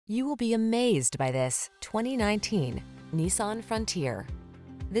You will be amazed by this 2019 Nissan Frontier.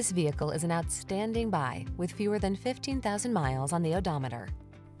 This vehicle is an outstanding buy with fewer than 15,000 miles on the odometer.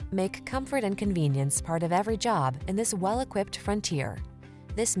 Make comfort and convenience part of every job in this well-equipped Frontier.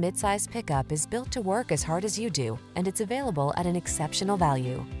 This midsize pickup is built to work as hard as you do, and it's available at an exceptional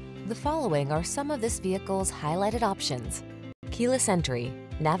value. The following are some of this vehicle's highlighted options: keyless entry,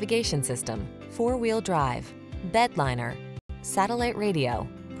 navigation system, four-wheel drive, bed liner, satellite radio,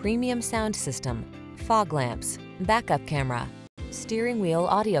 premium sound system, fog lamps, backup camera, steering wheel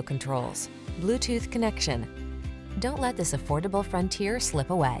audio controls, Bluetooth connection. Don't let this affordable Frontier slip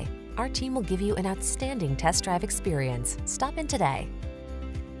away. Our team will give you an outstanding test drive experience. Stop in today.